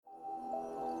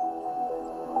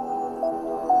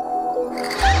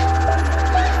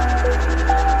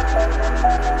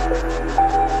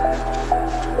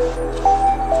This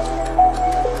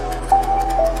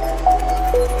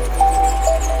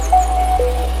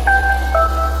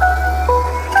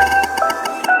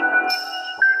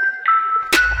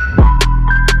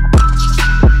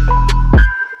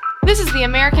is the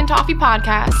American Toffee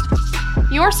Podcast,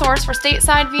 your source for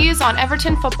stateside views on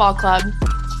Everton Football Club.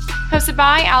 Hosted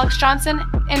by Alex Johnson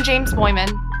and James Boyman.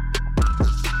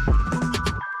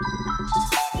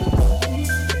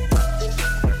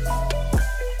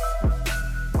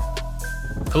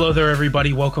 Hello there,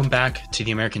 everybody. Welcome back to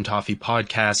the American Toffee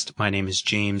Podcast. My name is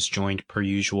James, joined per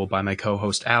usual by my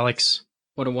co-host Alex.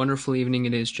 What a wonderful evening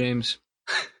it is, James.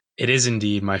 It is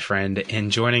indeed, my friend.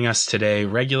 And joining us today,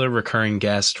 regular recurring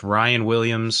guest, Ryan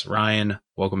Williams. Ryan,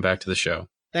 welcome back to the show.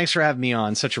 Thanks for having me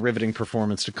on. Such a riveting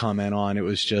performance to comment on. It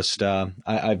was just,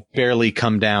 I've barely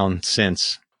come down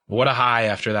since. What a high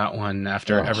after that one,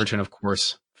 after Everton, of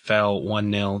course, fell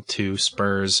 1-0 to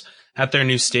Spurs at their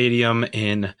new stadium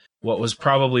in what was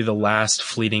probably the last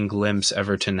fleeting glimpse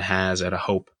Everton has at a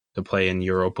hope to play in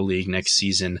Europa League next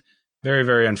season. Very,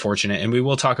 very unfortunate. And we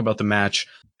will talk about the match,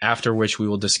 after which we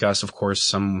will discuss, of course,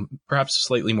 some perhaps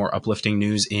slightly more uplifting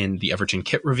news in the Everton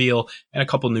kit reveal and a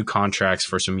couple new contracts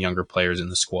for some younger players in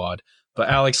the squad. But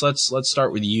Alex, let's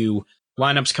start with you.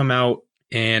 Lineups come out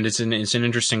and it's an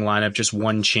interesting lineup, just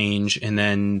one change, and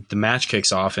then the match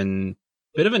kicks off in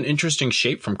a bit of an interesting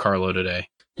shape from Carlo today.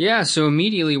 Yeah, so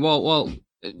immediately, well,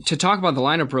 to talk about the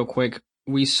lineup real quick,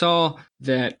 we saw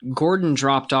that Gordon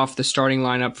dropped off the starting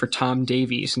lineup for Tom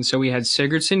Davies. And so we had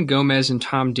Sigurdsson, Gomez, and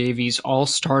Tom Davies all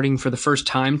starting for the first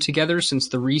time together since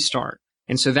the restart.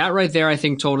 And so that right there, I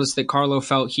think, told us that Carlo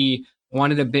felt he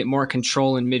wanted a bit more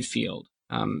control in midfield.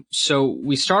 So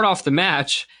we start off the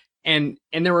match, and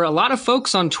there were a lot of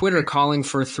folks on Twitter calling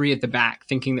for three at the back,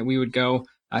 thinking that we would go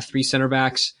three center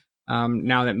backs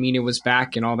now that Mina was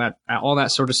back and all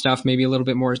that sort of stuff, maybe a little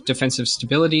bit more defensive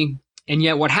stability. And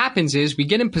yet what happens is we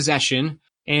get in possession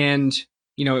and,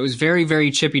 it was very,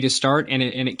 very chippy to start and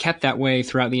it kept that way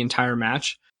throughout the entire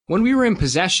match. When we were in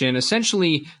possession,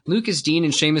 essentially Lucas Dean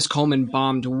and Seamus Coleman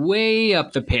bombed way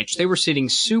up the pitch. They were sitting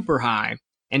super high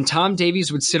and Tom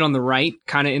Davies would sit on the right,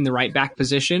 kind of in the right back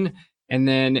position. And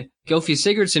then Gylfi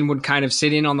Sigurdsson would kind of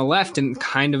sit in on the left and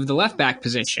kind of the left back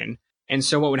position. And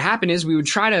so what would happen is we would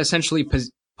try to essentially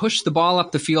push the ball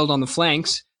up the field on the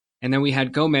flanks. And then we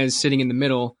had Gomez sitting in the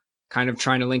middle, kind of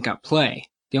trying to link up play.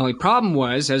 The only problem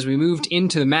was, as we moved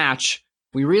into the match,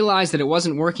 we realized that it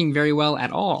wasn't working very well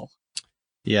at all.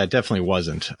 Yeah, it definitely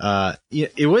wasn't.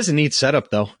 It was a neat setup,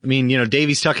 though. I mean,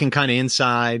 Davies tucking kind of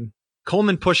inside,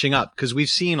 Coleman pushing up, because we've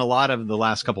seen a lot of the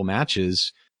last couple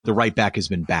matches, the right back has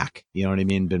been back. You know what I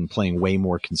mean? Been playing way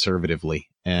more conservatively.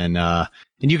 And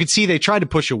you could see they tried to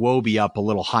push Iwobi up a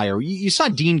little higher. You saw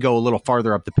Dean go a little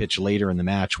farther up the pitch later in the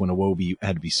match when Iwobi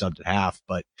had to be subbed at half,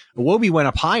 but Iwobi went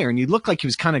up higher and he looked like he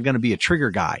was kind of going to be a trigger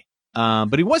guy.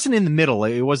 But he wasn't in the middle.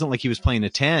 It wasn't like he was playing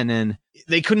a 10 and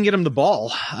they couldn't get him the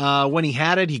ball. When he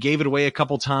had it, he gave it away a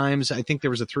couple times. I think there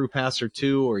was a through pass or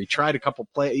two, or he tried a couple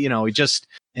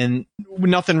and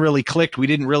nothing really clicked. We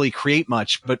didn't really create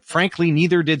much, but frankly,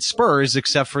 neither did Spurs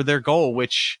except for their goal,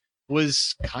 which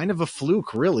was kind of a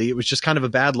fluke, really. It was just kind of a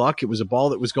bad luck. It was a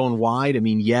ball that was going wide. I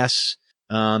mean, yes,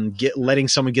 letting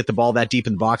someone get the ball that deep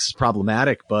in the box is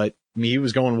problematic, but he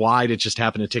was going wide. It just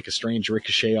happened to take a strange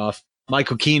ricochet off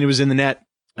Michael Keane, who was in the net.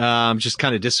 Just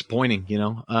kind of disappointing,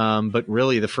 but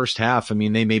really the first half,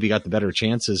 they maybe got the better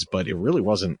chances, but it really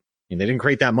wasn't. They didn't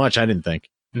create that much, I didn't think.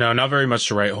 No, not very much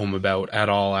to write home about at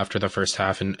all after the first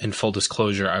half. And in full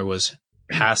disclosure, I was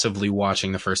passively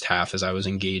watching the first half as I was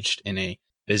engaged in a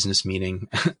business meeting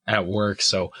at work,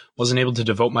 so wasn't able to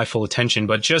devote my full attention.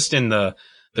 But just in the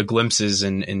glimpses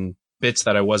and bits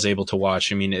that I was able to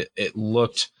watch, it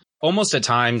looked almost at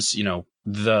times,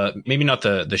 maybe not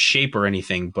the shape or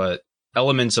anything, but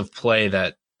elements of play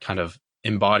that kind of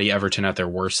embody Everton at their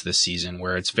worst this season,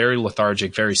 where it's very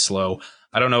lethargic, very slow.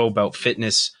 I don't know about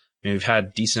fitness. We've had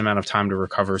a decent amount of time to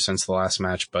recover since the last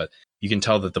match, but you can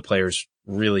tell that the players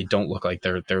really don't look like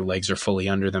their legs are fully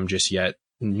under them just yet.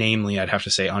 Namely, I'd have to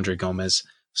say Andre Gomez,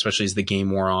 especially as the game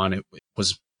wore on. It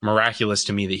was miraculous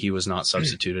to me that he was not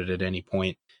substituted at any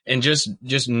point. And just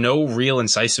no real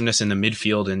incisiveness in the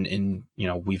midfield. And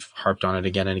we've harped on it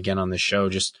again and again on this show,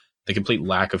 just the complete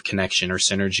lack of connection or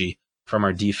synergy from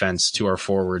our defense to our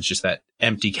forwards, just that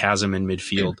empty chasm in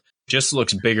midfield just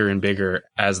looks bigger and bigger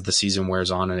as the season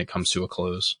wears on and it comes to a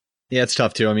close. Yeah, it's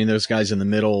tough too. Those guys in the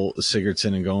middle,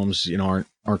 Sigurdsson and Gomes,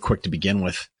 aren't quick to begin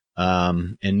with.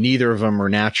 And neither of them are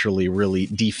naturally really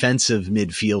defensive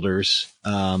midfielders.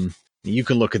 You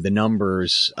can look at the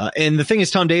numbers. And the thing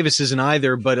is, Tom Davies isn't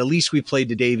either, but at least we played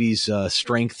to Davies'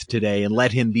 strength today and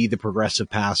let him be the progressive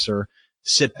passer.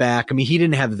 sit back. I mean, he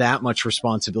didn't have that much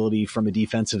responsibility from a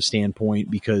defensive standpoint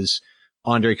because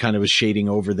Andre kind of was shading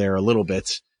over there a little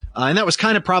bit. And that was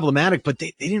kind of problematic, but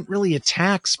they didn't really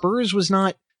attack. Spurs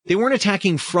they weren't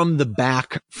attacking from the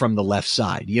back from the left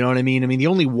side. You know what I mean? I mean, the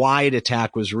only wide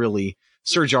attack was really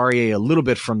Serge Aurier a little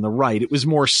bit from the right. It was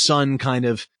more Son kind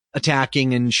of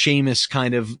attacking, and Seamus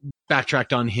kind of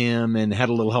backtracked on him and had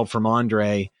a little help from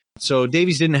Andre. So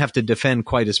Davies didn't have to defend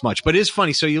quite as much, but it is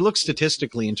funny. So you look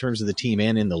statistically in terms of the team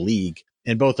and in the league,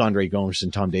 and both Andre Gomes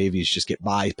and Tom Davies just get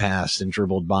bypassed and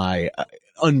dribbled by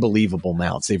unbelievable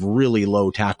amounts. They have really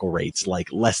low tackle rates,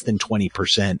 like less than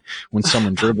 20% when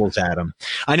someone dribbles at them.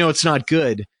 I know it's not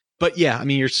good, but yeah, I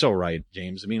mean, you're so right,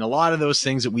 James. I mean, a lot of those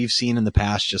things that we've seen in the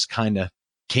past just kind of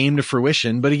came to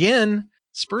fruition. But again,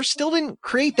 Spurs still didn't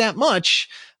create that much.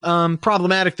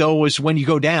 Problematic though was when you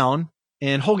go down,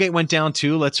 and Holgate went down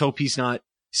too. Let's hope he's not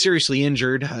seriously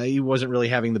injured. He wasn't really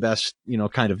having the best,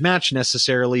 kind of match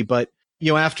necessarily, but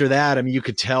after that, I mean, you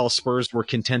could tell Spurs were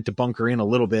content to bunker in a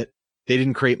little bit. They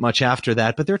didn't create much after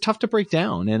that, but they're tough to break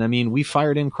down. And I mean, we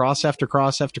fired in cross after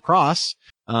cross after cross.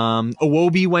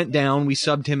 Iwobi went down. We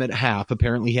subbed him at half.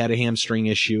 Apparently he had a hamstring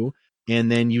issue.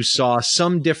 And then you saw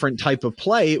some different type of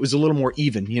play. It was a little more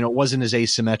even. It wasn't as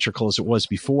asymmetrical as it was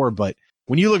before, but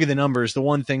when you look at the numbers, the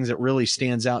one thing that really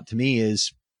stands out to me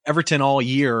is Everton all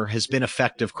year has been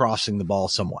effective crossing the ball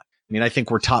somewhat. I mean, I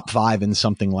think we're top 5 in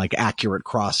something like accurate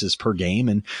crosses per game,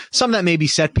 and some of that may be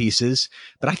set pieces,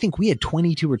 but I think we had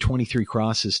 22 or 23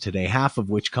 crosses today, half of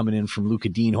which coming in from Luca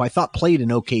Dean, who I thought played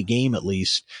an okay game at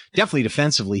least. Definitely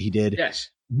defensively he did.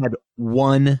 Yes. He had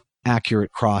one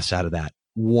accurate cross out of that.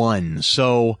 One.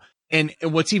 So, and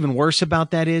what's even worse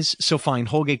about that is, so fine,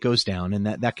 Holgate goes down, and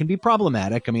that can be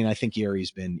problematic. I mean, I think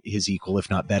Yeri's been his equal, if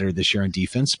not better, this year on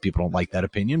defense. People don't like that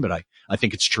opinion, but I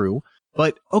think it's true.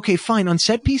 But okay, fine. On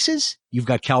set pieces, you've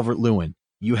got Calvert-Lewin.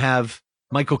 You have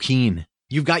Michael Keane.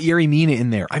 You've got Yerry Mina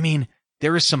in there. I mean,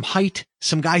 there is some height,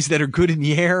 some guys that are good in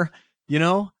the air,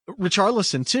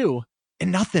 Richarlison too. And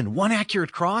nothing. One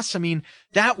accurate cross. I mean,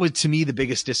 that was to me the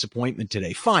biggest disappointment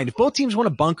today. Fine. If both teams want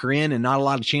to bunker in and not a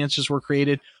lot of chances were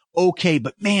created, okay.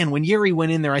 But man, when Yeri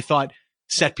went in there, I thought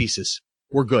set pieces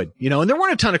were good, and there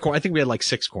weren't a ton of corners. I think we had like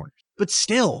 6 corners, but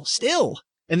still.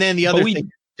 And then the other thing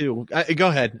too, go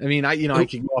ahead. I mean, I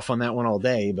could go off on that one all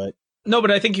day, but no, but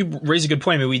I think you raise a good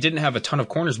point. I mean, we didn't have a ton of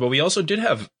corners, but we also did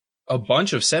have a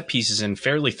bunch of set pieces in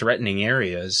fairly threatening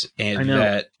areas, and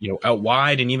that, out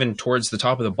wide and even towards the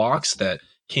top of the box that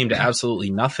came to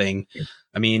absolutely nothing.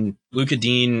 I mean, Luca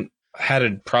Dean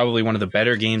had probably one of the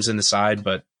better games in the side,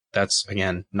 but that's,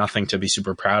 again, nothing to be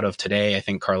super proud of today. I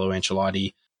think Carlo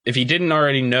Ancelotti, if he didn't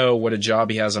already know what a job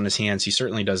he has on his hands, he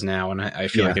certainly does now. And I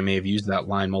feel like I may have used that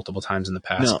line multiple times in the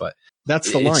past, but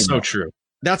that's the line. It's so true.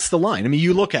 That's the line. I mean,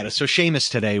 you look at it. So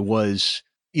Seamus today was,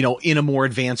 in a more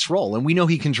advanced role, and we know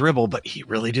he can dribble, but he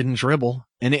really didn't dribble.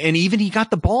 And even he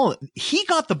got the ball. He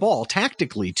got the ball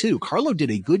tactically too. Carlo did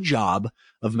a good job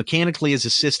of mechanically as a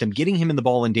system getting him in the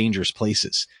ball in dangerous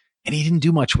places, and he didn't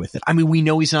do much with it. I mean, we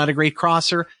know he's not a great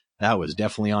crosser. That was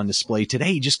definitely on display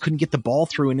today. He just couldn't get the ball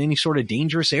through in any sort of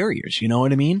dangerous areas. You know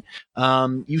what I mean?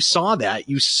 You saw that.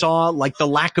 You saw like the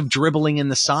lack of dribbling in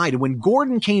the side. When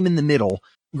Gordon came in the middle,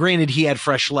 granted he had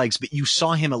fresh legs, but you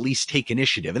saw him at least take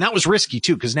initiative. And that was risky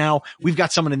too, because now we've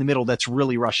got someone in the middle that's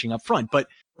really rushing up front. But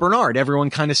Bernard, everyone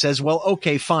kind of says, well,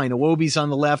 okay, fine. Iwobi's on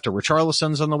the left or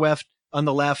Richarlison's on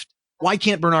the left. Why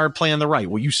can't Bernard play on the right?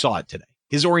 Well, you saw it today.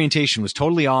 His orientation was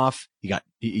totally off.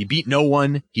 He beat no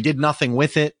one. He did nothing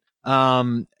with it.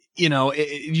 You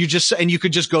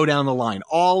could just go down the line.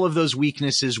 All of those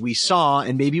weaknesses we saw,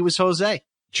 and maybe it was Jose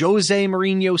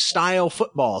Mourinho style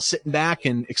football, sitting back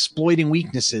and exploiting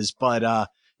weaknesses. But, I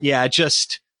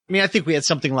think we had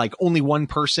something like only one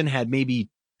person had maybe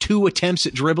 2 attempts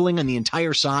at dribbling on the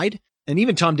entire side. And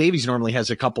even Tom Davies normally has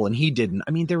a couple and he didn't.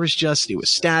 I mean, it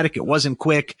was static. It wasn't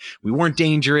quick. We weren't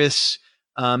dangerous.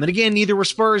 And again, neither were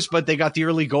Spurs, but they got the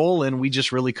early goal and we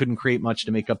just really couldn't create much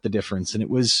to make up the difference. And it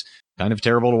was kind of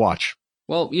terrible to watch.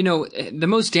 Well, the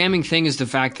most damning thing is the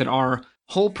fact that our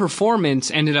whole performance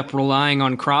ended up relying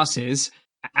on crosses,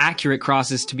 accurate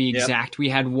crosses to be exact. Yep. We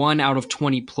had 1 out of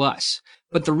 20 plus.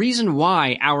 But the reason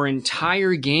why our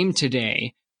entire game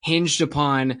today hinged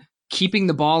upon keeping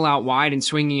the ball out wide and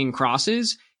swinging in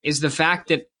crosses is the fact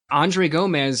that Andre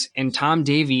Gomes and Tom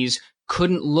Davies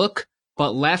couldn't look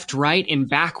but left, right, and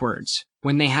backwards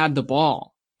when they had the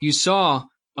ball. You saw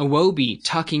Iwobi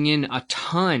tucking in a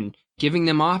ton, giving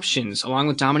them options, along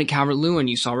with Dominic Calvert-Lewin.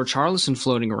 You saw Richarlison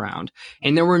floating around.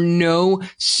 And there were no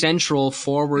central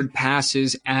forward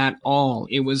passes at all.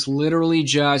 It was literally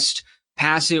just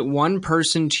pass it one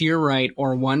person to your right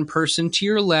or one person to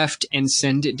your left and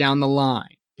send it down the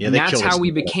line. Yeah, and that's how we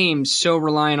became so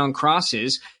reliant on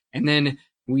crosses. And then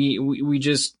we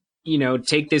just,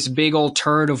 take this big old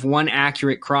turd of one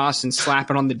accurate cross and slap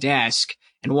it on the desk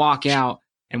and walk out,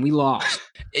 and we lost.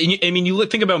 I mean, you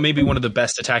think about maybe one of the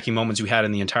best attacking moments we had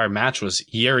in the entire match was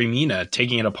Yerry Mina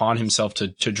taking it upon himself to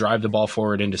drive the ball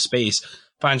forward into space,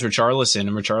 finds Richarlison,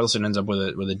 and Richarlison ends up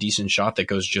with a decent shot that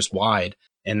goes just wide.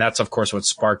 And that's, of course, what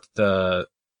sparked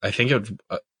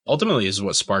ultimately is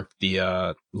what sparked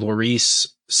the Lloris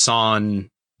Son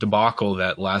debacle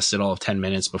that lasted all of 10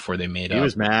 minutes before they made up. He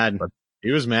was mad. He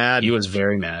was mad. He was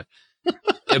very mad.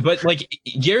 But like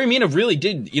Yerry Mina really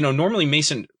did, normally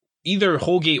Mason, either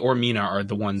Holgate or Mina are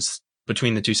the ones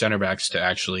between the two center backs to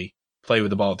actually play with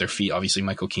the ball at their feet. Obviously,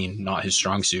 Michael Keane, not his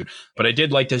strong suit. But I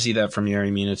did like to see that from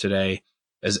Yerry Mina today,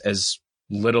 as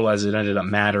little as it ended up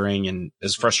mattering and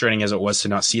as frustrating as it was to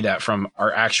not see that from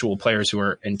our actual players who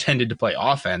are intended to play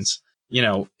offense.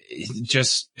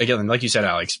 Just, again, like you said,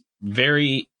 Alex,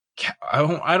 very, I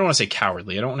don't want to say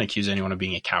cowardly. I don't want to accuse anyone of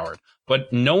being a coward,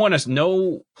 but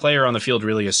no player on the field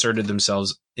really asserted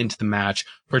themselves into the match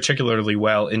particularly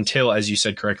well until, as you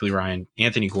said correctly, Ryan,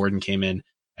 Anthony Gordon came in,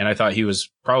 and I thought he was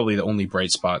probably the only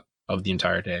bright spot of the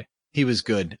entire day. He was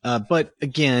good. But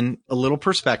again, a little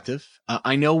perspective.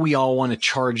 I know we all want to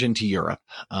charge into Europe.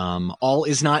 All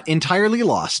is not entirely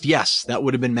lost. Yes, that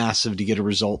would have been massive to get a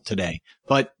result today,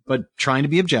 but trying to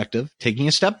be objective, taking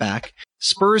a step back,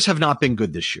 Spurs have not been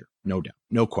good this year. No doubt.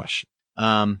 No question.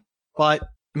 But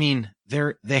I mean,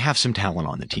 they have some talent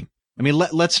on the team. I mean,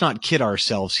 let's not kid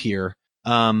ourselves here.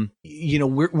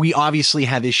 We obviously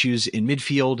have issues in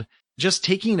midfield. Just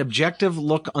taking an objective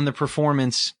look on the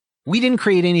performance, we didn't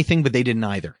create anything, but they didn't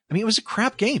either. I mean, it was a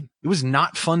crap game. It was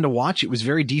not fun to watch. It was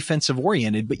very defensive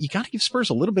oriented, but you got to give Spurs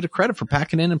a little bit of credit for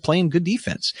packing in and playing good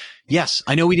defense. Yes,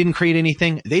 I know we didn't create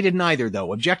anything. They didn't either,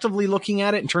 though. Objectively looking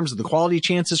at it in terms of the quality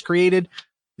chances created,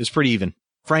 it was pretty even.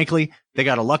 Frankly, they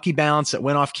got a lucky bounce that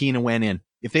went off Keane and went in.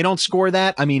 If they don't score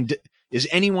that, I mean, does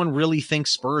anyone really think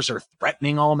Spurs are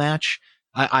threatening all match?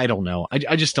 I don't know.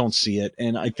 I just don't see it.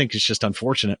 And I think it's just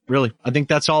unfortunate. Really. I think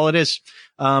that's all it is.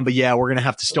 But yeah, we're going to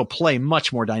have to still play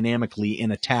much more dynamically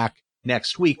in attack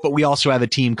next week. But we also have a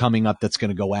team coming up that's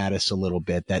going to go at us a little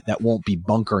bit that won't be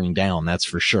bunkering down. That's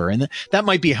for sure. And that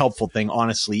might be a helpful thing,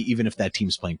 honestly, even if that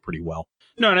team's playing pretty well.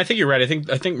 No, and I think you're right. I think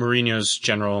Mourinho's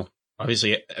general,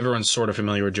 obviously everyone's sort of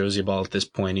familiar with Josie Ball at this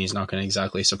point. He's not going to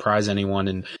exactly surprise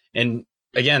anyone. And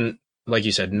again, like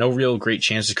you said, no real great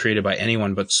chances created by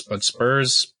anyone, but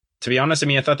Spurs, to be honest, I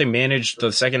mean, I thought they managed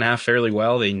the second half fairly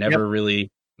well. They never really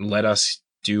let us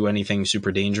do anything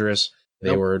super dangerous.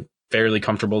 They were fairly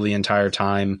comfortable the entire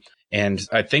time. And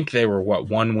I think they were,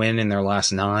 one win in their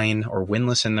last 9 or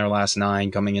winless in their last 9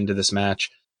 coming into this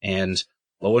match. And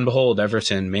lo and behold,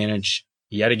 Everton managed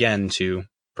yet again to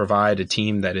provide a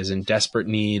team that is in desperate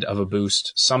need of a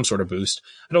boost, some sort of boost.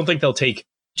 I don't think they'll take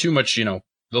too much,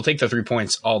 they'll take the 3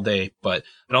 points all day, but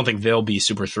I don't think they'll be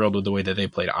super thrilled with the way that they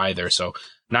played either. So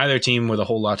neither team with a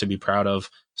whole lot to be proud of.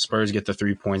 Spurs get the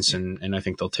 3 points, and I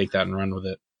think they'll take that and run with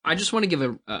it. I just want to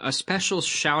give a special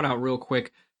shout out real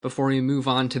quick before we move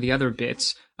on to the other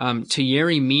bits to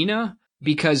Yerry Mina,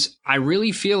 because I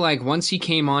really feel like once he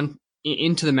came on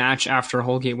into the match after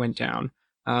Holgate went down,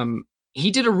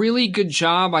 he did a really good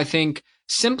job, I think,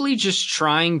 simply just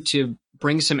trying to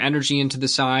bring some energy into the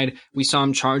side. We saw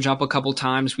him charge up a couple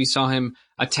times. We saw him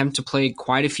attempt to play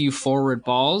quite a few forward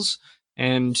balls.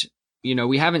 And,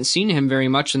 we haven't seen him very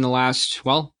much in the last,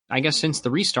 I guess since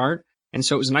the restart. And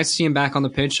so it was nice to see him back on the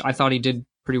pitch. I thought he did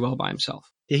pretty well by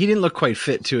himself. Yeah, he didn't look quite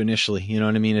fit too initially. You know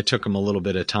what I mean? It took him a little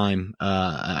bit of time.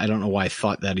 I don't know why I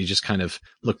thought that. He just kind of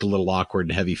looked a little awkward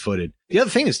and heavy footed. The other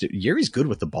thing is, Yerry's good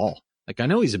with the ball. Like, I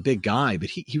know he's a big guy, but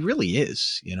he really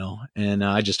is, and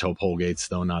I just hope Holgate's,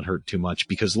 though, not hurt too much,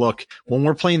 because look, when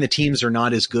we're playing the teams are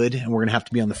not as good and we're going to have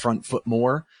to be on the front foot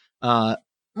more,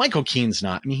 Michael Keane's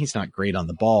not, he's not great on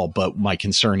the ball, but my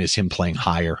concern is him playing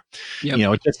higher.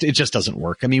 Yep. It just doesn't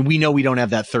work. I mean, we know we don't have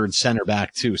that third center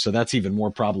back too, so that's even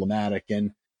more problematic.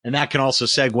 And that can also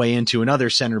segue into another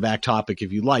center back topic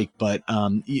if you like, but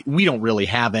we don't really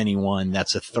have anyone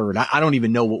that's a third. I don't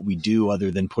even know what we do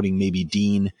other than putting maybe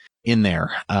Dean in there,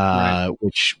 right,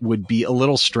 which would be a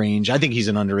little strange. I think he's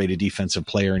an underrated defensive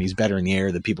player and he's better in the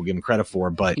air than people give him credit for,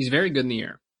 but he's very good in the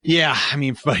air. Yeah.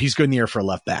 But he's good in the air for a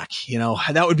left back.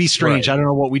 That would be strange. Right. I don't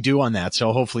know what we do on that.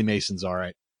 So hopefully Mason's all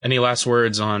right. Any last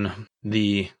words on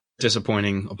the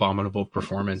disappointing, abominable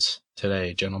performance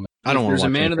today, gentlemen? I don't want to. There's a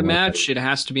man of the match. It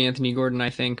has to be Anthony Gordon,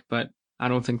 I think, but I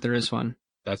don't think there is one.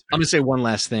 That's I'm going to say one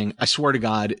last thing. I swear to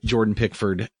God, Jordan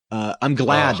Pickford, I'm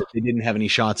glad that they didn't have any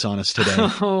shots on us today.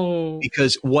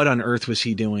 Because what on earth was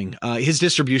he doing? His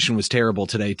distribution was terrible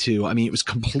today, too. I mean, it was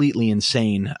completely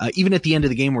insane. Even at the end of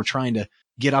the game, we're trying to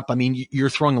get up. I mean, you're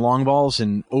throwing long balls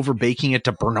and overbaking it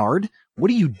to Bernard.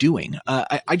 What are you doing?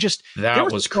 That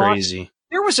was crazy.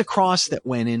 There was a cross that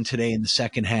went in today in the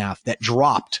second half that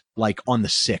dropped like on the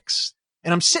 6th.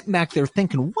 And I'm sitting back there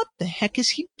thinking, what the heck is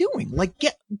he doing? Like,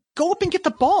 go up and get the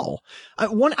ball. I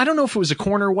don't know if it was a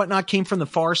corner or whatnot, came from the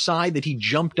far side that he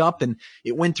jumped up and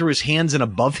it went through his hands and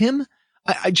above him.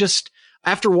 I just,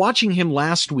 after watching him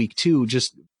last week too,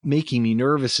 just making me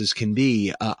nervous as can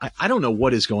be. I don't know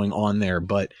what is going on there,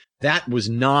 but that was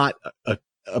not a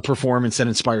performance that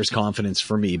inspires confidence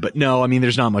for me. But no, I mean,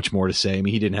 there's not much more to say. I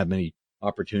mean, he didn't have many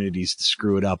opportunities to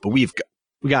screw it up, but we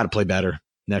got to play better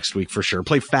next week for sure.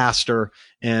 Play faster,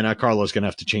 and Carlo's going to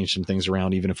have to change some things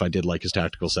around, even if I did like his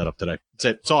tactical setup today. That's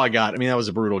it. That's all I got. I mean, that was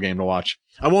a brutal game to watch.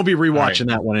 I won't be rewatching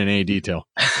that one in any detail.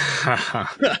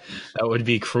 That would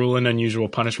be cruel and unusual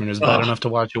punishment. It was bad enough to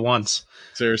watch it once.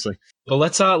 Seriously. But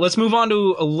let's move on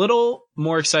to a little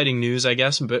more exciting news, I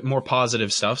guess, a bit more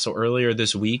positive stuff. So earlier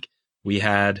this week, we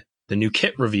had the new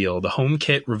kit reveal, the home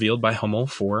kit revealed by Hummel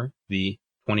for the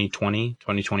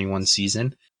 2020-2021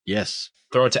 season. Yes.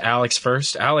 Throw it to Alex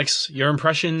first. Alex, your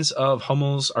impressions of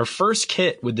Hummel's, our first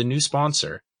kit with the new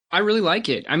sponsor. I really like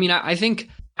it. I mean, I think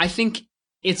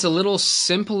it's a little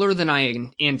simpler than I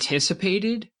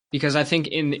anticipated, because I think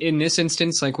in this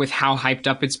instance, like with how hyped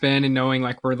up it's been and knowing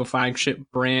like we're the flagship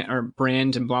brand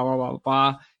and blah, blah, blah,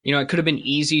 blah, you know, it could have been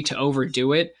easy to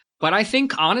overdo it. But I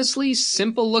think honestly,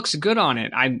 simple looks good on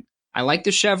it. I like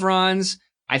the chevrons.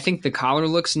 I think the collar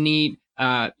looks neat.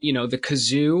 You know, the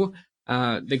kazoo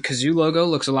logo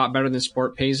looks a lot better than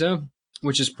Sport Pesa,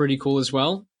 which is pretty cool as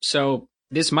well. So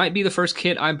this might be the first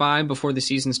kit I buy before the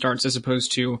season starts, as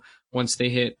opposed to once they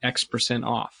hit X%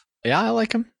 off. Yeah, I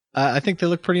like them. I think they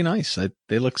look pretty nice.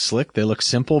 They look slick. They look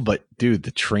simple, but dude,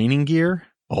 the training gear.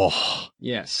 Oh,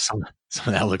 yes. Some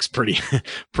of that looks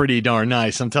pretty darn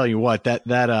nice. I'm telling you what,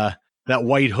 that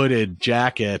white hooded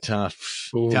jacket,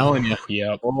 telling you.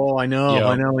 Yep. Oh, I know. Yep.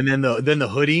 I know. And then the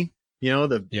hoodie, you know,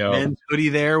 the men's hoodie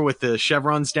there with the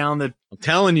chevrons down. I'm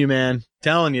telling you, man,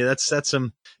 that's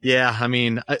some. Yeah, I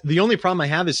mean, the only problem I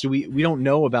have is we don't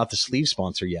know about the sleeve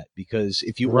sponsor yet, because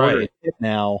if you order it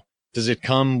now, does it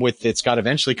come with? It's got to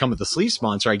eventually come with the sleeve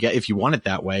sponsor. I get if you want it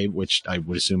that way, which I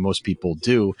would assume most people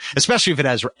do, especially if it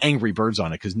has Angry Birds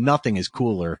on it, because nothing is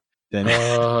cooler than.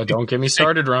 Don't get me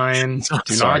started, Ryan.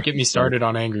 Do not get me started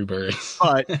on Angry Birds.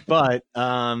 but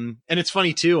and it's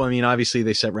funny too. I mean, obviously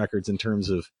they set records in terms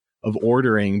of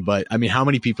ordering, but I mean, how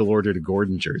many people ordered a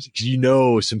Gordon jersey? Because you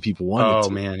know some people wanted. Oh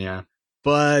man, yeah.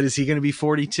 But is he going to be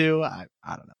 42? I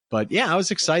don't know. But yeah, I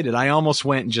was excited. I almost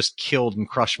went and just killed and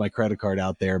crushed my credit card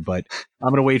out there, but I'm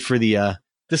going to wait for the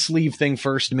sleeve thing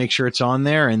first to make sure it's on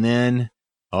there. And then,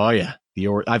 oh yeah,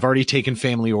 I've already taken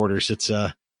family orders.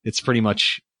 It's pretty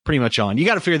much on. You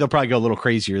got to figure they'll probably go a little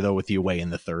crazier though with the away in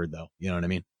the third though. You know what I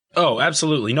mean? Oh,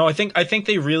 absolutely. No, I think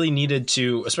they really needed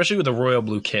to, especially with the royal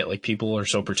blue kit, like people are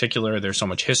so particular. There's so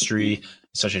much history,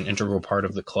 such an integral part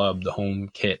of the club, the home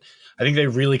kit. I think they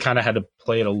really kind of had to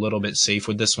play it a little bit safe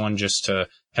with this one, just to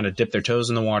kind of dip their toes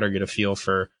in the water, get a feel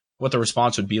for what the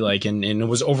response would be like. And it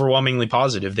was overwhelmingly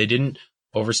positive. They didn't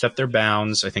overstep their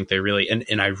bounds. I think they really, and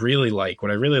what I really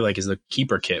like is the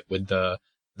keeper kit with the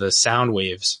sound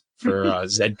waves for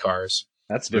Z cars.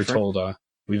 That's different. We're told,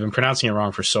 we've been pronouncing it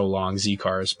wrong for so long, Z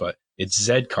cars, but it's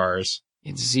Z cars.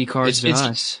 It's Z cars to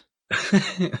us.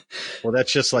 Well,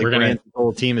 that's just like Brand's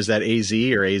whole team. Is that AZ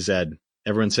or AZ?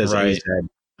 Everyone says AZ.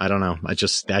 I don't know.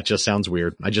 That just sounds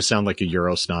weird. I just sound like a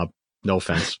Euro snob. No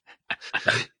offense.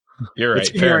 You're right.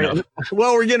 Fair enough.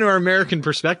 Well, we're getting our American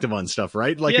perspective on stuff,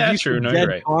 right? Like if you true. No, dead you're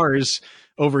right. cars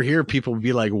over here, people would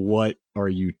be like, "What are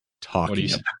you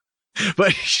talking about?"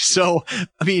 But so,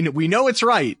 I mean, we know it's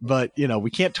right, but you know, we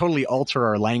can't totally alter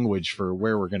our language for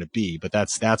where we're going to be. But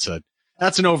that's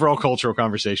an overall cultural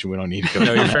conversation we don't need to go.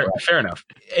 No, you're fair enough.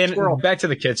 And back to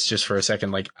the kits just for a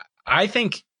second. Like, I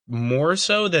think more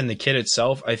so than the kit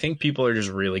itself, I think people are just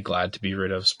really glad to be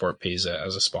rid of Sport Pesa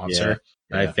as a sponsor.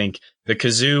 Yeah. I think the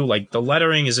kazoo, like the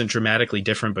lettering isn't dramatically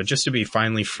different, but just to be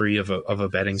finally free of a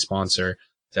betting sponsor,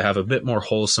 to have a bit more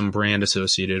wholesome brand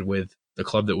associated with the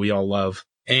club that we all love.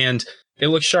 And it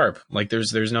looks sharp. Like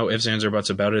there's no ifs, ands, or buts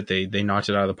about it. They knocked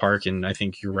it out of the park. And I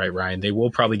think you're right, Ryan. They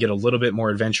will probably get a little bit more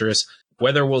adventurous.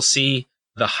 Whether we'll see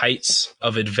the heights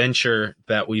of adventure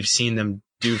that we've seen them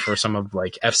do for some of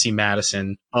like FC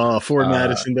Madison. Ford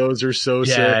Madison, those are so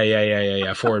sick.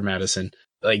 Yeah. Ford Madison.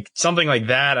 like something like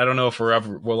that. I don't know if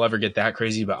we'll ever get that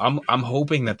crazy, but I'm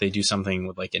hoping that they do something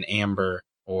with like an amber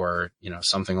or, you know,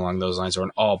 something along those lines, or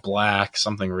an all black,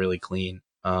 something really clean.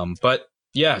 But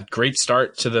yeah, great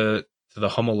start to the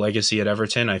Hummel legacy at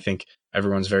Everton. I think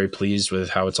everyone's very pleased with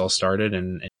how it's all started.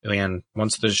 And again,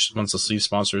 once the sleeve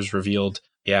sponsor is revealed,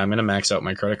 yeah, I'm going to max out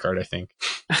my credit card, I think.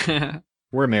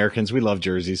 We're Americans. We love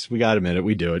jerseys. We got to admit it.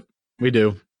 We do it. We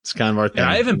do. It's kind of our thing. And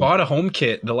I haven't bought a home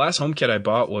kit. The last home kit I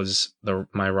bought was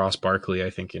my Ross Barkley, I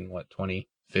think in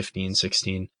 2015,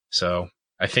 16. So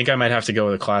I think I might have to go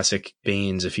with a classic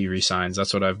Baines if he resigns.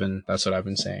 That's what I've been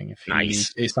saying.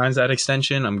 If he signs that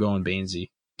extension, I'm going Bainesy.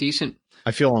 Decent.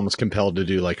 I feel almost compelled to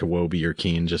do like a Wobie or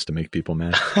Keane just to make people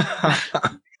mad.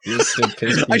 Just to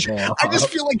piss people off. I just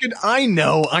feel like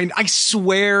I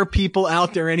swear, people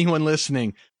out there, anyone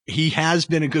listening, he has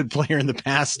been a good player in the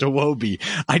past to Wobie.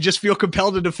 I just feel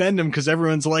compelled to defend him because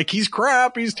everyone's like, he's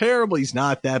crap, he's terrible. He's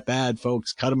not that bad,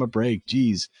 folks. Cut him a break.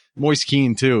 Jeez. Moise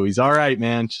Keane too. He's all right,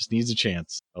 man. Just needs a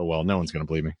chance. Oh well, no one's gonna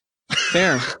believe me.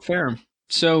 Fair.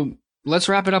 So let's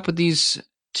wrap it up with these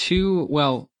two,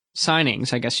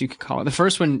 signings, I guess you could call it. The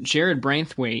first one, Jared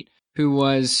Branthwaite, who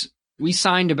we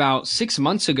signed about 6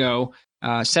 months ago,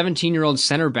 17-year-old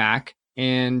center back,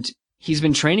 and he's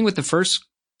been training with the first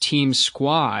team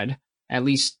squad, at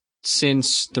least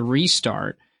since the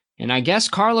restart. And I guess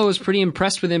Carlo was pretty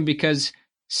impressed with him because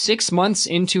 6 months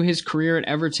into his career at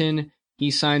Everton,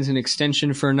 he signs an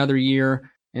extension for another year.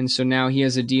 And so now he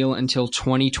has a deal until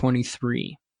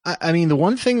 2023. I mean, the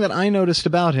one thing that I noticed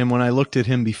about him when I looked at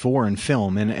him before in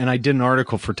film, and I did an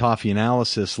article for Toffee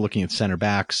Analysis looking at center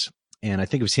backs, and I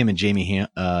think it was him and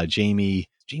Jamie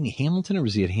Hamilton, or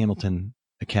was he at Hamilton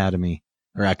Academy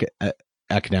or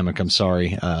Academic? I'm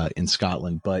sorry, in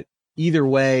Scotland. But either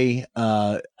way,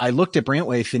 I looked at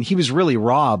Branthwaite and he was really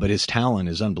raw, but his talent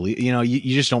is unbelievable. You know,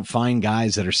 you just don't find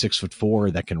guys that are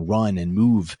 6'4" that can run and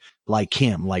move like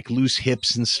him, like loose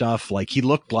hips and stuff. Like he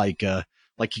looked like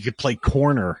he could play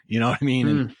corner, you know what I mean?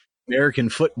 In American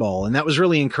football. And that was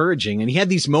really encouraging. And he had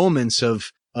these moments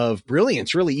of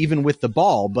brilliance, really, even with the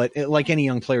ball. But like any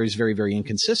young player, he's very, very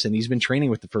inconsistent. He's been training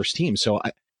with the first team. So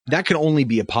that can only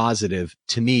be a positive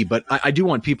to me. But I do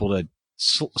want people to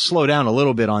slow down a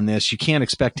little bit on this. You can't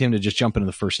expect him to just jump into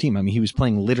the first team. I mean, he was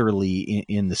playing literally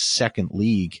in the second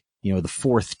league, you know, the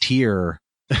fourth tier,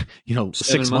 you know,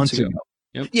 6 months ago.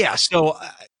 Yep. Yeah. So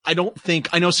I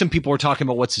know some people are talking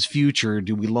about what's his future.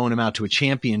 Do we loan him out to a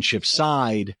championship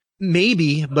side?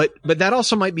 Maybe, but that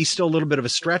also might be still a little bit of a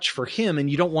stretch for him. And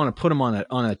you don't want to put him on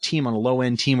a team, on a low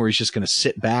end team where he's just going to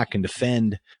sit back and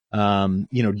defend,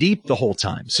 deep the whole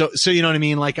time. So, you know what I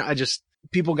mean? Like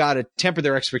people got to temper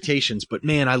their expectations, but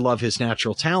man, I love his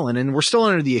natural talent, and we're still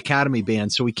under the academy ban.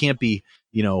 So we can't be,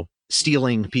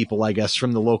 stealing people, I guess,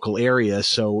 from the local area.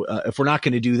 So, if we're not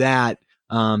going to do that,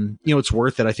 it's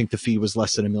worth it. I think the fee was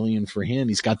less than $1 million for him.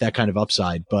 He's got that kind of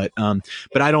upside, but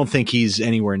I don't think he's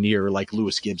anywhere near like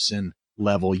Lewis Gibson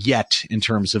level yet in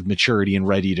terms of maturity and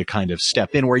ready to kind of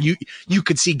step in where you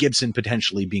could see Gibson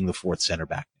potentially being the fourth center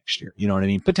back next year. You know what I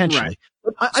mean? Potentially. Right.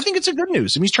 But I think it's a good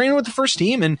news. I mean, he's training with the first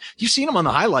team and you've seen him on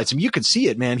the highlights. I mean, you could see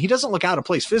it, man. He doesn't look out of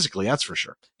place physically. That's for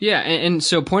sure. Yeah. And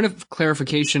so point of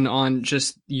clarification on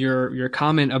just your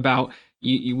comment about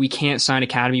we can't sign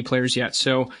academy players yet.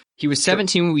 So he was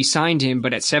 17 when we signed him,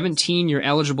 but at 17, you're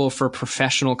eligible for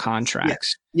professional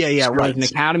contracts. Yeah, so right. An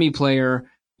academy player,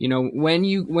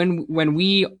 when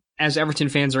we as Everton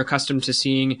fans are accustomed to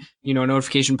seeing, a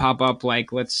notification pop up,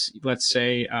 like let's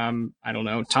say, I don't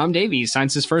know, Tom Davies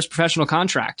signs his first professional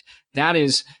contract. That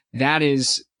is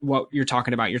what you're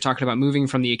talking about. You're talking about moving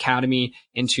from the academy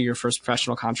into your first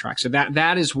professional contract. So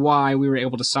that is why we were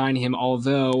able to sign him,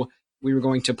 although we were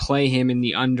going to play him in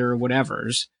the under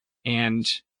whatevers, and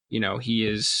he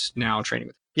is now training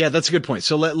with. Yeah, that's a good point.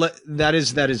 So that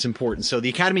is important. So the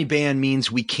academy ban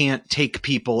means we can't take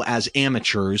people as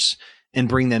amateurs and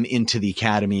bring them into the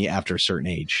academy after a certain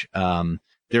age.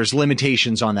 There's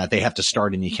limitations on that. They have to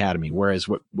start in the academy. Whereas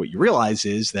what you realize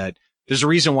is that there's a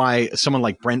reason why someone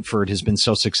like Brentford has been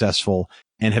so successful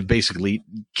and have basically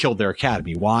killed their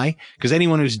academy. Why? Because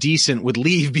anyone who's decent would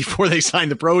leave before they sign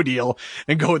the pro deal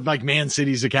and go with like Man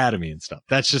City's academy and stuff.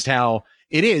 That's just how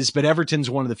it is. But Everton's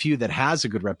one of the few that has a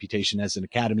good reputation as an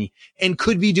academy and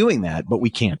could be doing that, but we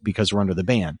can't because we're under the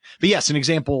ban. But yes, an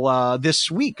example this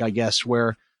week, I guess,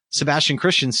 where Sebastian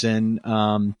Christensen,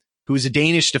 who is a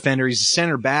Danish defender, he's a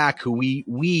center back who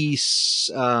we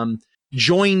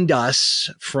joined us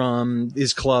from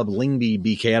his club, Lyngby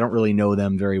BK. I don't really know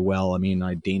them very well. I mean,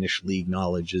 my Danish league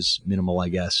knowledge is minimal, I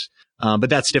guess. But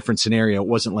that's a different scenario. It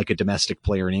wasn't like a domestic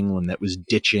player in England that was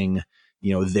ditching,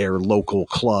 their local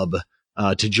club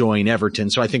to join Everton.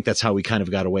 So I think that's how we kind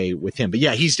of got away with him. But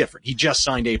yeah, he's different. He just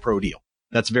signed a pro deal.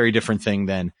 That's a very different thing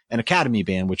than an academy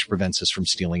ban, which prevents us from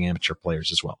stealing amateur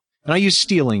players as well. And I use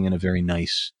stealing in a very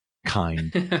nice,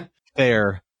 kind,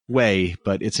 fair way,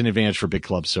 but it's an advantage for big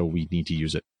clubs, so we need to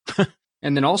use it.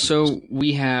 And then also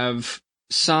we have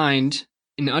signed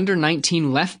an under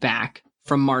 19 left back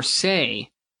from Marseille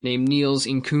named Niels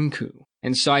Nkunku.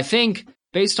 And so I think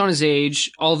based on his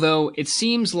age, although it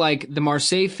seems like the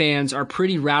Marseille fans are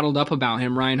pretty rattled up about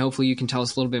him, Ryan, hopefully you can tell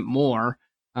us a little bit more.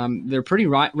 They're pretty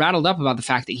rattled up about the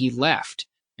fact that he left.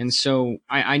 And so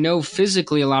I know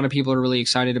physically a lot of people are really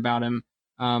excited about him.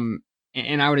 And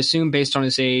I would assume based on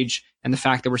his age and the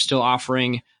fact that we're still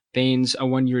offering Baines a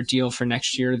 1-year deal for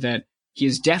next year, that he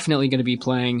is definitely going to be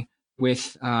playing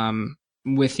with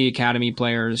the academy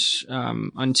players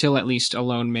until at least a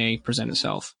loan may present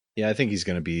itself. Yeah, I think he's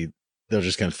going to be, they're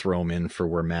just going to throw him in for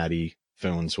where Matty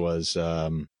Phones was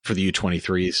for the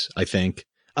U23s, I think.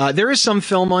 There is some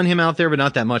film on him out there, but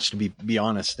not that much, to be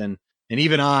honest. And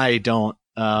even I don't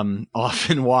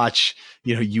often watch,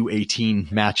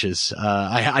 U18 matches.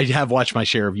 I have watched my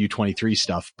share of U23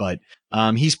 stuff, but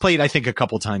he's played, I think, a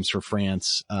couple times for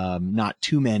France, not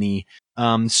too many.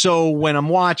 So when I'm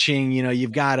watching,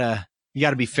 you've got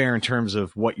to be fair in terms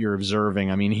of what you're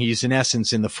observing. I mean, he's in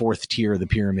essence in the 4th tier of the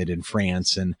pyramid in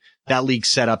France, and that league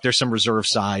set up. There's some reserve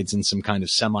sides and some kind of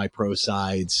semi-pro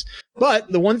sides.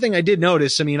 But the one thing I did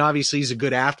notice, I mean, obviously he's a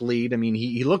good athlete. I mean,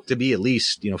 he looked to be at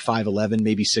least, 5'11",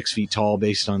 maybe 6 feet tall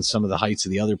based on some of the heights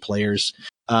of the other players.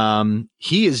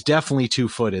 He is definitely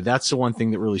 2-footed. That's the one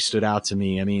thing that really stood out to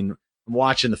me. I mean,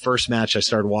 watching the first match I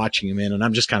started watching him in, and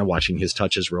I'm just kind of watching his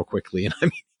touches real quickly. And I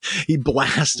mean, he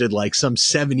blasted like some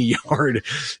 70-yard,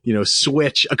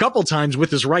 switch a couple times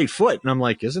with his right foot. And I'm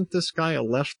like, isn't this guy a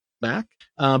left back?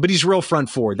 But he's real front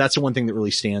forward. That's the one thing that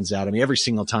really stands out. I mean, every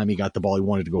single time he got the ball, he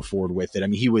wanted to go forward with it. I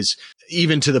mean, he was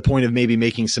even to the point of maybe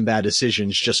making some bad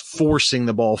decisions, just forcing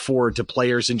the ball forward to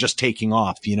players and just taking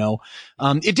off,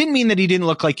 It didn't mean that he didn't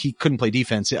look like he couldn't play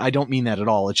defense. I don't mean that at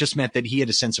all. It just meant that he had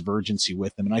a sense of urgency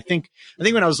with him. And I think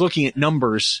when I was looking at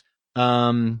numbers,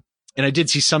 and I did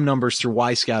see some numbers through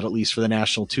Y-Scout, at least for the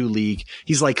National 2 League,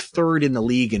 he's like 3rd in the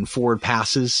league in forward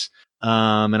passes.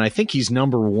 And I think he's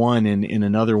number 1 in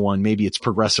another one. Maybe it's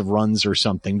progressive runs or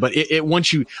something, but I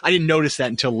didn't notice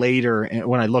that until later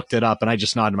when I looked it up, and I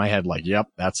just nodded my head like, yep,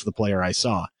 that's the player I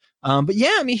saw. But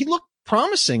yeah, I mean, he looked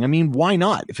promising. I mean, why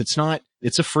not? If it's not,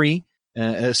 it's a free,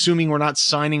 assuming we're not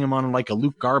signing him on like a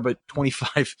Luke Garbutt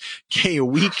 25K a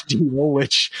week deal,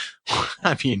 which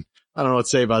I mean, I don't know what to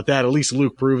say about that. At least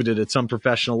Luke proved it at some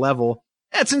professional level.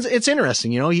 It's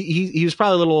interesting. He was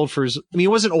probably a little old for he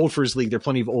wasn't old for his league. There are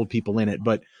plenty of old people in it,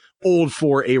 but old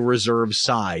for a reserve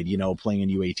side, playing in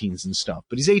U18s and stuff.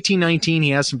 But he's 18, 19. He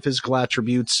has some physical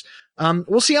attributes.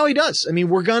 We'll see how he does. I mean,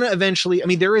 we're going to eventually,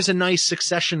 there is a nice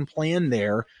succession plan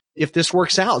there if this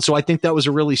works out. So I think that was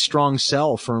a really strong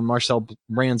sell for Marcel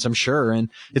Brands, I'm sure. And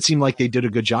it seemed like they did a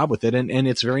good job with it. And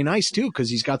it's very nice too, because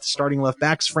he's got the starting left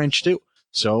backs French too.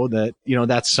 So that,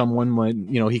 that's someone when,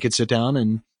 he could sit down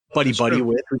and buddy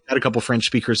with. We've got a couple French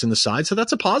speakers in the side, so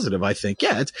that's a positive, I think.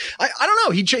 Yeah, I don't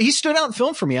know. He stood out in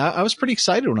film for me. I was pretty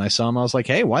excited when I saw him. I was like,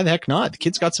 hey, why the heck not? The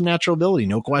kid's got some natural ability,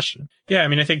 no question. Yeah, I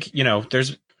mean, I think,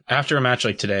 there's after a match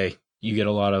like today, you get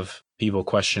a lot of people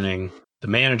questioning the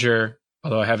manager,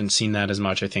 although I haven't seen that as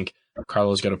much. I think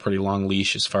Carlo's got a pretty long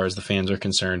leash as far as the fans are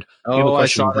concerned. People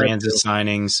questioning Brands'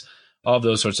 signings, all of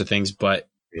those sorts of things. But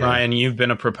yeah. Ryan, you've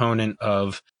been a proponent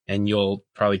of, and you'll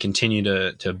probably continue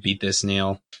to beat this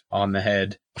nail on the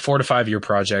head, a 4 to 5 year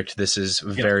project. This is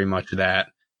very much that.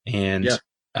 And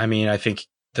I mean, I think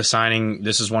the signing,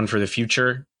 this is one for the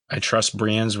future. I trust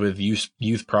Brands with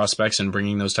youth prospects and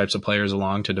bringing those types of players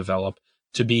along to develop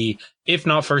to be, if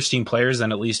not first team players,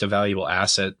 then at least a valuable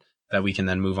asset that we can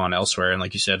then move on elsewhere. And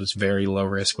like you said, it's very low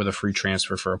risk with a free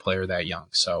transfer for a player that young.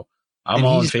 So I'm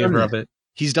all in favor of it.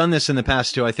 He's done this in the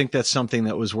past too. I think that's something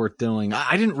that was worth doing.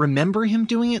 I didn't remember him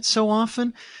doing it so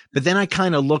often, but then I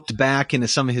kind of looked back into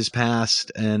some of his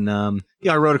past, and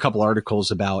I wrote a couple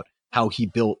articles about how he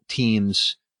built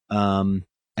teams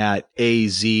at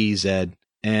AZZ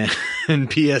and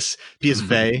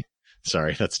PSV.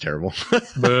 Sorry, that's terrible.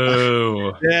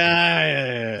 Boo.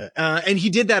 Yeah. And he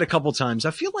did that a couple times.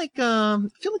 I feel like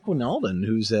Wijnaldum,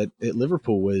 who's at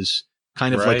Liverpool, was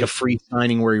kind of like a free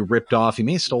signing where he ripped off. He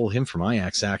may have stole him from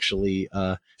Ajax, actually.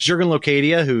 Jurgen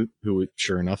Locadia, who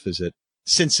sure enough is at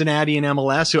Cincinnati in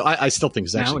MLS, who I still think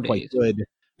is actually quite good.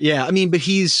 Yeah, I mean, but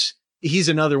he's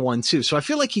another one too. So I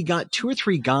feel like he got 2 or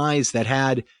 3 guys that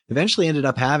had eventually ended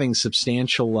up having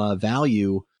substantial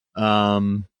value.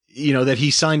 that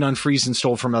he signed on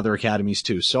Friesenstoll from other academies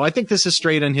too. So I think this is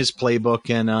straight in his playbook,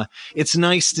 and it's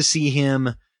nice to see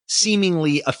him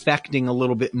seemingly affecting a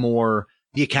little bit more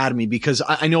the academy, because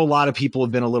I know a lot of people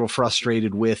have been a little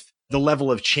frustrated with the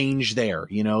level of change there.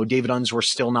 David Unsworth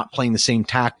still not playing the same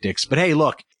tactics, but hey,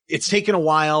 look, it's taken a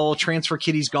while. Transfer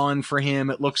kitty's gone for him.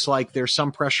 It looks like there's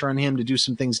some pressure on him to do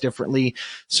some things differently.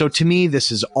 So to me, this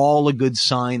is all a good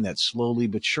sign that slowly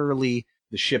but surely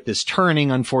the ship is turning.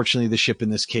 Unfortunately, the ship in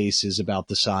this case is about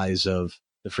the size of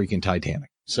the freaking Titanic.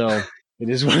 So it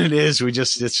is what it is.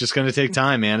 It's just going to take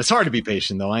time, man. It's hard to be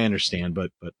patient though. I understand,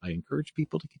 but I encourage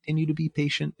people to continue to be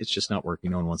patient. It's just not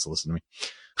working. No one wants to listen to me.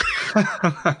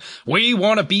 We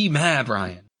want to be mad,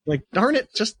 Ryan. Like, darn it,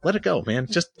 just let it go, man.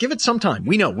 Just give it some time.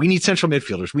 We know we need central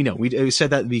midfielders. We know we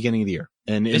said that at the beginning of the year,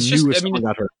 and it's just,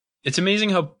 got hurt. It's amazing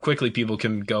how quickly people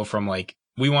can go from like,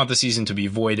 we want the season to be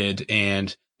voided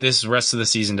and this rest of the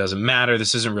season doesn't matter,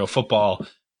 this isn't real football,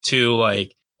 to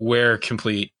like, we're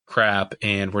complete crap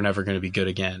and we're never going to be good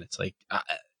again. It's like,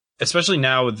 especially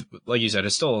now with, like you said,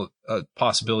 it's still a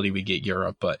possibility we get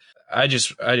Europe, but I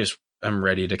just am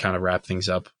ready to kind of wrap things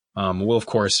up. We'll of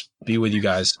course be with you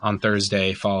guys on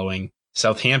Thursday following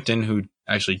Southampton, who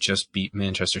actually just beat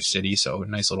Manchester City. So a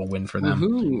nice little win for them.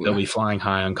 Woo-hoo. They'll be flying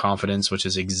high on confidence, which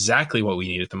is exactly what we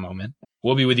need at the moment.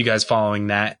 We'll be with you guys following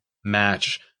that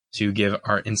match to give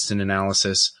our instant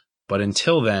analysis. But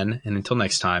until then, and until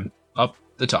next time, up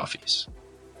the Toffees.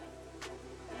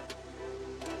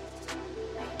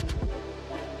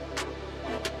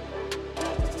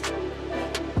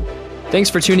 Thanks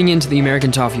for tuning in to the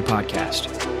American Toffee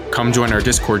Podcast. Come join our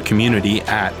Discord community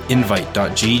at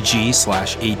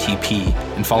invite.gg/ATP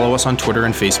and follow us on Twitter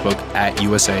and Facebook at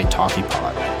USA Toffee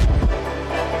Pod.